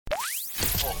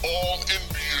For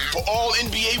all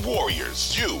NBA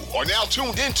Warriors, you are now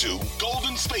tuned into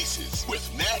Golden Spaces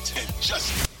with Nat and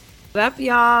Justin. What up,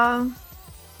 y'all?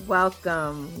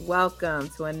 Welcome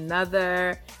to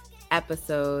another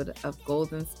episode of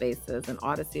Golden Spaces, an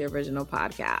Odyssey original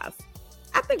podcast.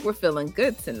 I think we're feeling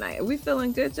good tonight. Are we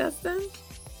feeling good, Justin?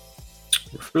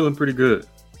 We're feeling pretty good.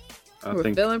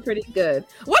 We're feeling pretty good.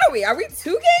 What are we? Are we 2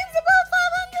 games above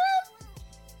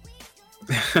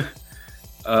 500?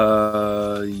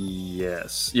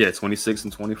 Yes. Yeah, 26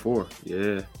 and 24.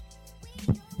 Yeah.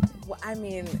 Well, I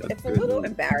mean, That's it's good. A little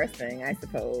embarrassing, I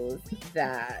suppose,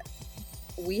 that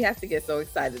we have to get so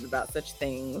excited about such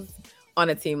things on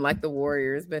a team like the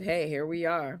Warriors. But hey, here we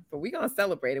are. But we're going to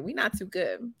celebrate it. We're not too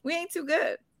good. We ain't too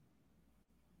good.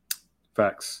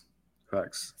 Facts.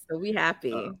 So we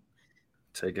happy.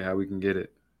 Take it how we can get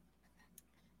it.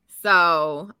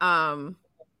 So,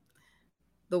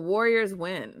 the Warriors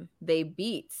win. They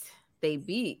beat the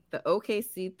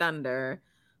OKC Thunder,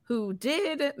 who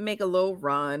did make a little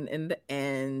run in the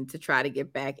end to try to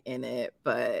get back in it.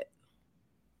 But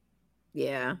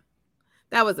yeah,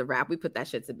 that was a wrap. We put that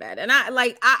shit to bed. And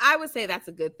I would say that's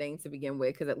a good thing to begin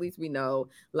with, because at least we know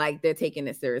like they're taking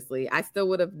it seriously. I still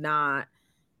would have not.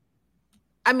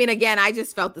 I mean, again, I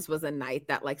just felt this was a night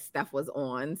that like Steph was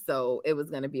on, so it was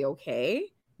going to be okay.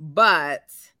 But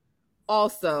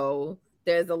also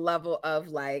there's a level of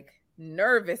like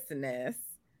nervousness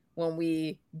when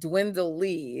we dwindle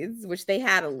leads, which they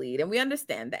had a lead. And we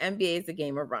understand the NBA is a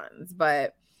game of runs,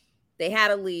 but they had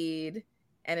a lead.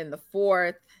 And in the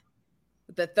fourth,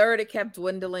 the third, it kept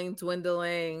dwindling.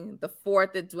 The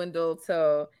fourth, it dwindled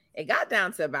till it got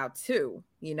down to about 2,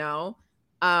 you know?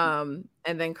 And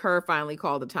then Kerr finally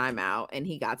called a timeout and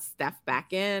he got Steph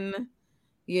back in,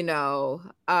 you know.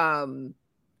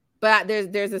 But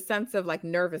there's a sense of like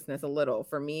nervousness a little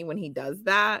for me when he does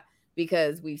that,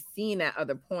 because we've seen at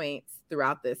other points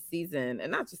throughout this season,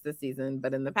 and not just this season,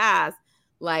 but in the past,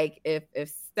 like if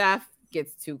Steph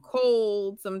gets too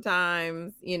cold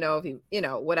sometimes, you know, if he, you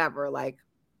know, whatever, like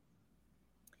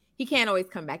he can't always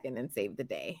come back in and save the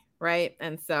day, right?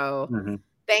 And so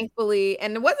thankfully,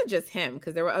 and it wasn't just him,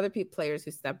 because there were other players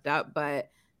who stepped up, but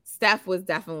Steph was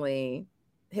definitely,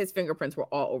 his fingerprints were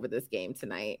all over this game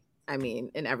tonight. I mean,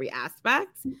 in every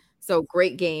aspect. So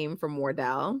great game from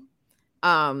Wardell.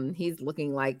 He's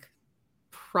looking like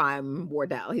prime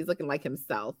Wardell. He's looking like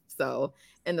himself. So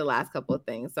in the last couple of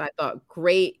things. So I thought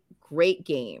great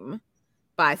game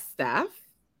by Steph,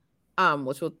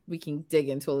 which we can dig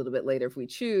into a little bit later if we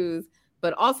choose.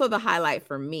 But also the highlight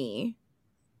for me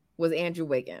was Andrew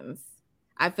Wiggins.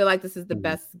 I feel like this is the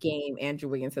best game Andrew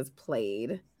Wiggins has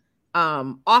played,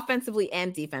 offensively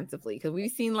and defensively, because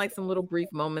we've seen like some little brief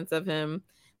moments of him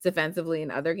defensively in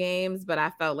other games, but I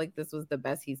felt like this was the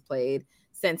best he's played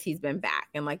since he's been back.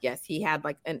 And like, yes, he had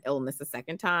like an illness a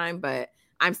second time, but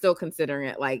I'm still considering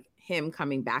it like him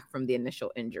coming back from the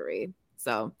initial injury.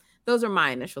 So those are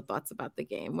my initial thoughts about the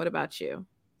game. What about you?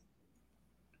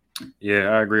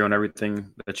 Yeah, I agree on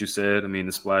everything that you said. I mean,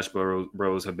 the Splash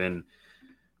Bros have been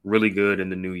really good in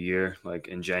the new year. Like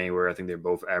in January, I think they're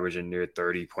both averaging near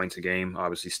 30 points a game.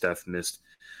 Obviously, Steph missed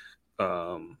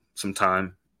some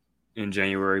time in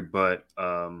January, but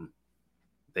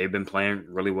they've been playing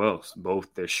really well.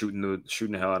 Both they're shooting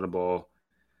the hell out of the ball.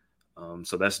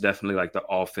 So that's definitely like the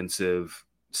offensive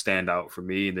standout for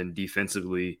me. And then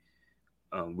defensively,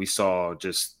 we saw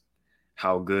just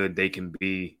how good they can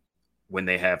be when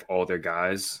they have all their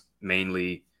guys,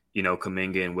 mainly, you know,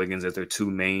 Kuminga and Wiggins as their 2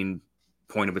 main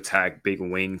point of attack, big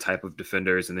wing type of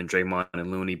defenders, and then Draymond and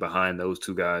Looney behind those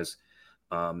 2 guys.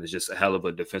 It's just a hell of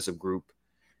a defensive group.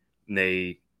 And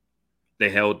they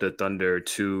held the Thunder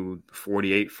to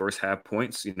 48 first half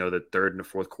points. You know, the third and the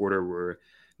fourth quarter were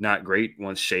not great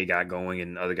once Shea got going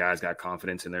and other guys got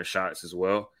confidence in their shots as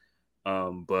well.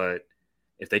 But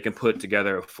if they can put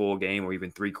together a full game or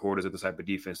even 3 quarters of the type of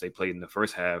defense they played in the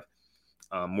first half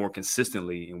more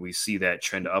consistently, and we see that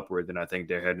trend upward, then I think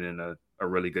they're heading in a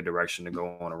really good direction to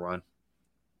go on a run.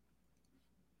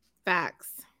 Facts.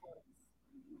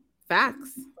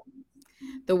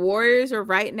 The Warriors are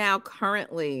right now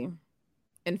currently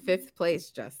in 5th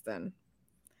place, Justin.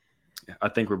 I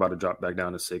think we're about to drop back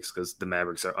down to 6 because the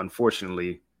Mavericks are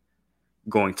unfortunately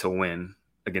going to win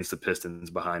against the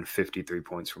Pistons behind 53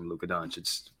 points from Luka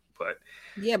Doncic. But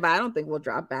I don't think we'll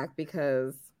drop back,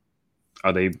 because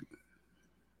are they?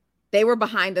 They were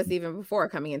behind us even before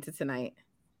coming into tonight.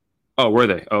 Oh, were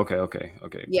they? Okay.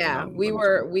 Yeah, we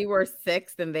were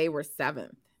 6th and they were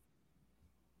 7th.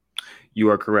 You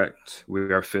are correct. We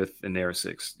are 5th and they are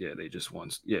 6th. Yeah, they just won.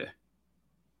 Yeah.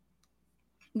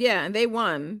 Yeah, and they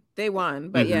won.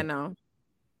 But yeah, no.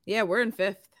 Yeah, we're in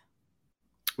 5th.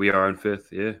 We are in fifth,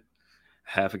 yeah.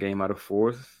 Half a game out of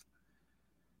fourth.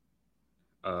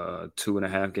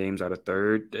 2.5 games out of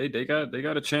third. They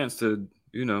got a chance to,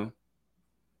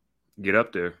 get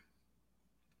up there.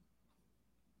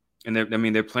 And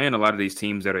they're playing a lot of these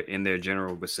teams that are in their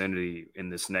general vicinity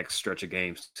in this next stretch of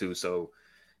games too. So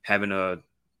having a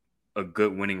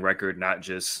good winning record, not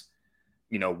just,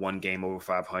 one game over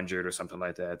 500 or something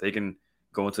like that. They can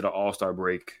go into the All-Star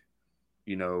break,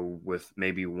 with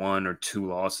maybe 1 or 2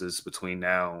 losses between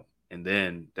now and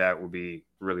then. That would be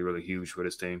really, really huge for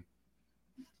this team.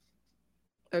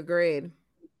 Agreed.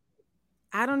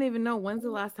 I don't even know when's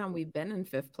the last time we've been in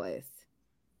 5th place.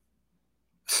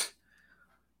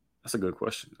 That's a good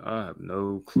question. I have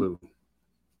no clue.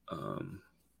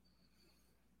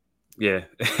 Yeah,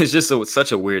 it's just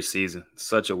such a weird season.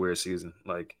 Such a weird season.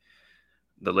 Like,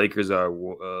 the Lakers are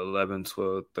 11,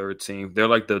 12, 13. They're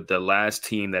like the last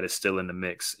team that is still in the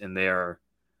mix, and they are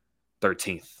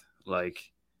 13th.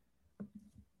 Like,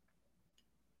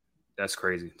 that's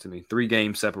crazy to me.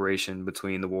 3-game separation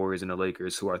between the Warriors and the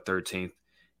Lakers, who are 13th,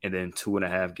 and then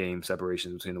 2.5 game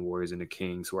separation between the Warriors and the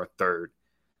Kings, who are 3rd.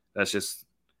 That's just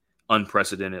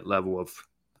unprecedented level of,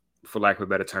 for lack of a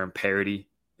better term, parity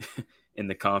in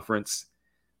the conference.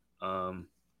 And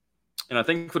I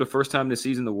think for the first time this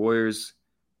season, the Warriors'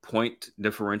 point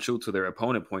differential to their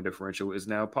opponent point differential is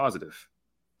now positive.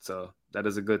 So that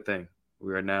is a good thing.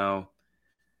 We are now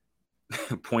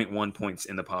 0.1 points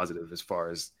in the positive as far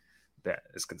as that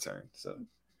is concerned. So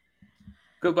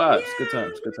good vibes, good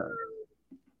times.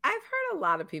 I've heard a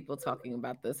lot of people talking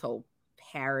about this whole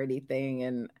parity thing,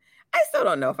 and I still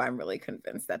don't know if I'm really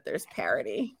convinced that there's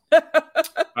parity. I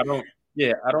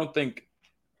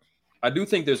do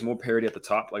think there's more parity at the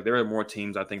top. Like, there are more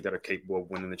teams, I think, that are capable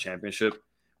of winning the championship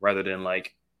rather than,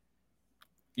 like,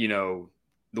 the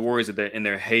Warriors in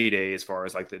their heyday, as far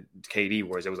as like the KD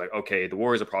Warriors. It was like, okay, the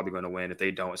Warriors are probably going to win. If they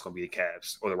don't, it's going to be the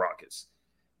Cavs or the Rockets.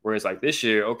 Whereas like this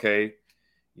year, okay,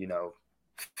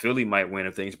 Philly might win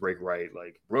if things break right.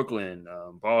 Like Brooklyn,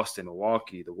 Boston,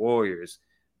 Milwaukee, the Warriors,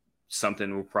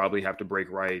 something will probably have to break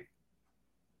right,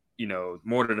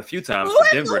 more than a few times for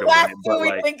Denver to win it. But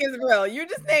we think is real. You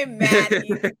just named mad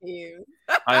easy teams.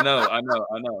 I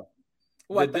know.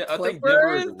 What, the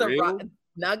Clippers, the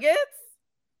Nuggets?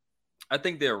 I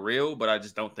think they're real, but I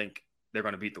just don't think they're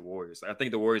going to beat the Warriors. I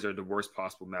think the Warriors are the worst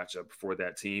possible matchup for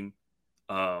that team.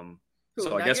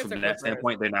 So I guess from that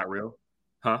standpoint, they're not real.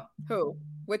 Huh? Who?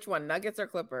 Which one? Nuggets or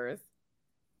Clippers?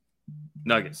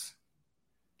 Nuggets.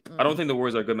 I don't think the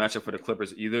Warriors are a good matchup for the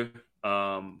Clippers either.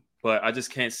 But I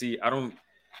just can't see. I don't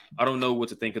know what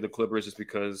to think of the Clippers, just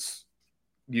because,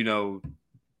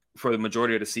 for the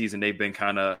majority of the season, they've been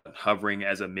kind of hovering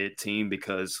as a mid team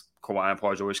because Kawhi and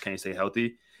Paul George can't stay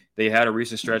healthy. They had a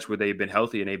recent stretch where they've been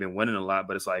healthy and they've been winning a lot,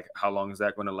 but it's like, how long is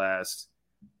that going to last?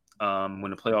 When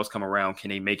the playoffs come around, can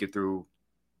they make it through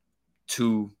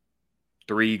 2-3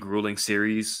 grueling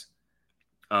series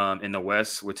in the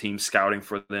West with teams scouting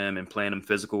for them and playing them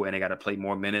physical, and they got to play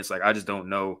more minutes? Like, I just don't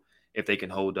know if they can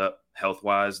hold up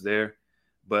health-wise there.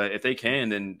 But if they can,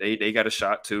 then they got a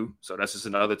shot too. So that's just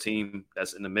another team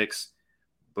that's in the mix.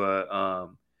 But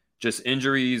just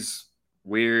injuries,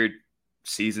 weird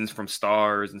seasons from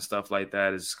stars and stuff like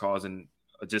that is causing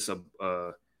just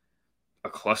a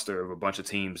cluster of a bunch of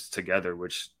teams together,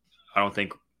 which I don't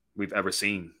think we've ever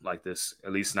seen like this,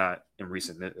 at least not in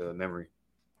recent memory.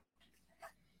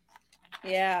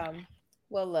 Yeah.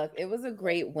 Well, look, it was a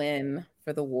great win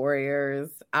for the Warriors.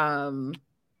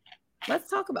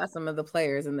 Let's talk about some of the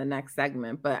players in the next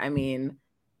segment. But I mean,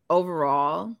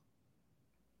 overall,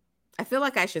 I feel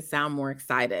like I should sound more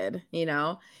excited.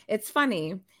 It's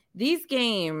funny. These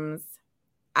games,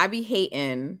 I be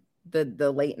hating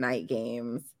the late night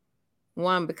games.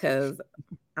 1, because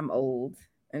I'm old,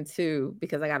 and 2,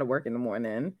 because I got to work in the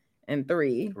morning, and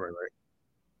 3, right.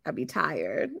 I be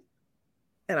tired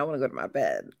and I want to go to my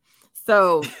bed.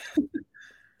 So,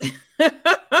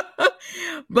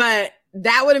 but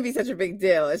that wouldn't be such a big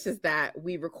deal. It's just that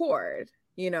we record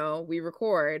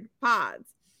pods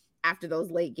after those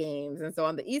late games. And so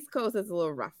on the East Coast, it's a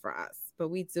little rough for us, but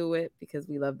we do it because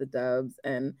we love the Dubs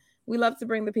and we love to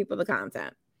bring the people the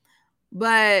content.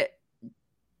 But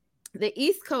the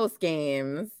East Coast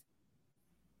games,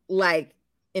 like,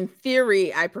 in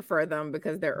theory, I prefer them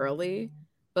because they're early,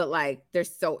 but like, they're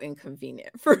so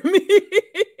inconvenient for me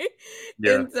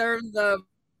in terms of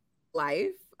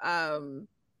life and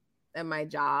my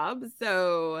job.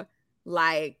 So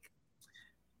like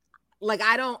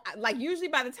I don't like, usually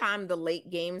by the time the late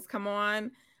games come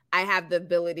on, I have the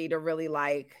ability to really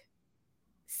like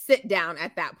sit down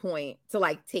at that point to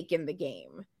like take in the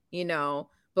game,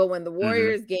 But when the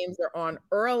Warriors games are on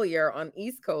earlier on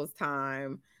East Coast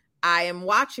time, I am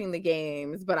watching the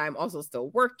games, but I'm also still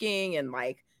working and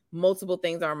like multiple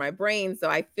things are in my brain. So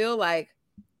I feel like,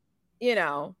 you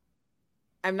know,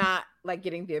 I'm not like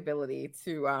getting the ability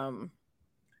to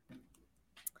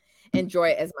enjoy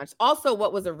it as much. Also,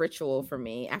 what was a ritual for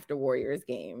me after Warriors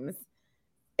games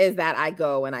is that I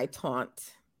go and I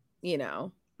taunt, you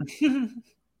know,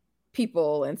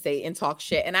 people and say and talk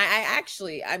shit. And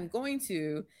I'm going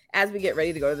to, as we get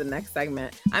ready to go to the next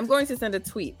segment, I'm going to send a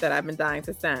tweet that I've been dying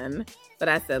to send. But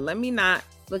I said, let me not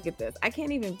look at this. I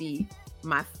can't even be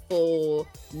my full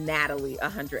Natalie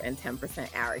 110%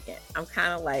 arrogant. I'm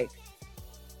kind of like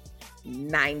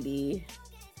 90.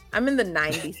 I'm in the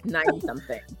 90s, 90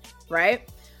 something, right?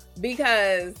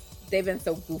 Because they've been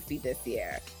so goofy this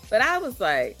year. But I was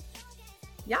like,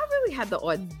 y'all really had the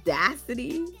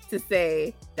audacity to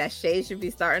say that Shea should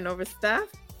be starting over Steph?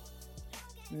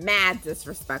 Mad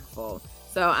disrespectful.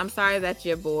 So I'm sorry that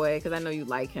your boy, because I know you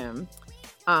like him,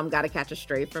 got to catch a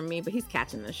stray from me, but he's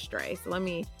catching a stray. So let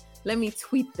me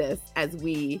tweet this as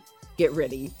we get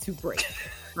ready to break.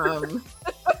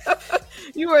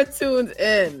 You are tuned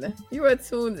in. You are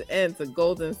tuned in to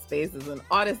Golden Spaces, an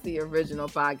Odyssey original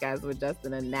podcast with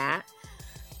Justin and Nat.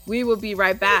 We will be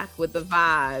right back with the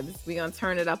vibes. We're going to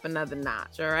turn it up another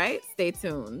notch, all right? Stay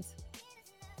tuned.